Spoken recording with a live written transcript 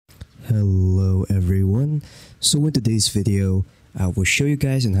Hello everyone. So in today's video, I will show you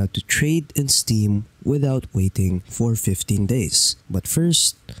guys on how to trade in Steam without waiting for 15 days. But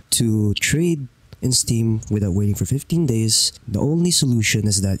first, to trade in Steam without waiting for 15 days, the only solution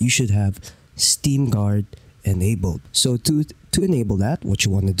is that you should have Steam Guard enabled. So to enable that, what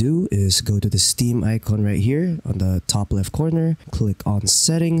you want to do is go to the Steam icon right here on the top left corner, click on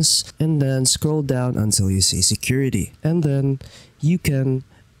settings, and then scroll down until you see security. And then you can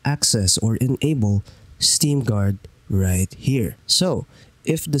access or enable Steam Guard right here. So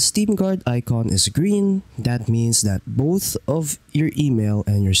if the Steam Guard icon is green, that means that both of your email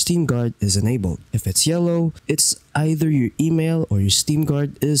and your Steam Guard is enabled. If it's yellow, it's either your email or your Steam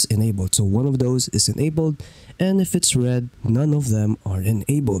Guard is enabled. So one of those is enabled, and if it's red, none of them are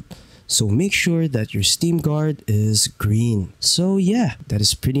enabled. So make sure that your Steam Guard is green. So yeah, that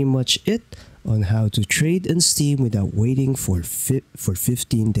is pretty much it on how to trade in Steam without waiting for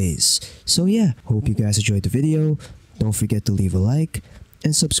 15 days. So yeah, hope you guys enjoyed the video. Don't forget to leave a like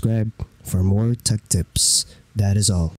and subscribe for more tech tips. That is all.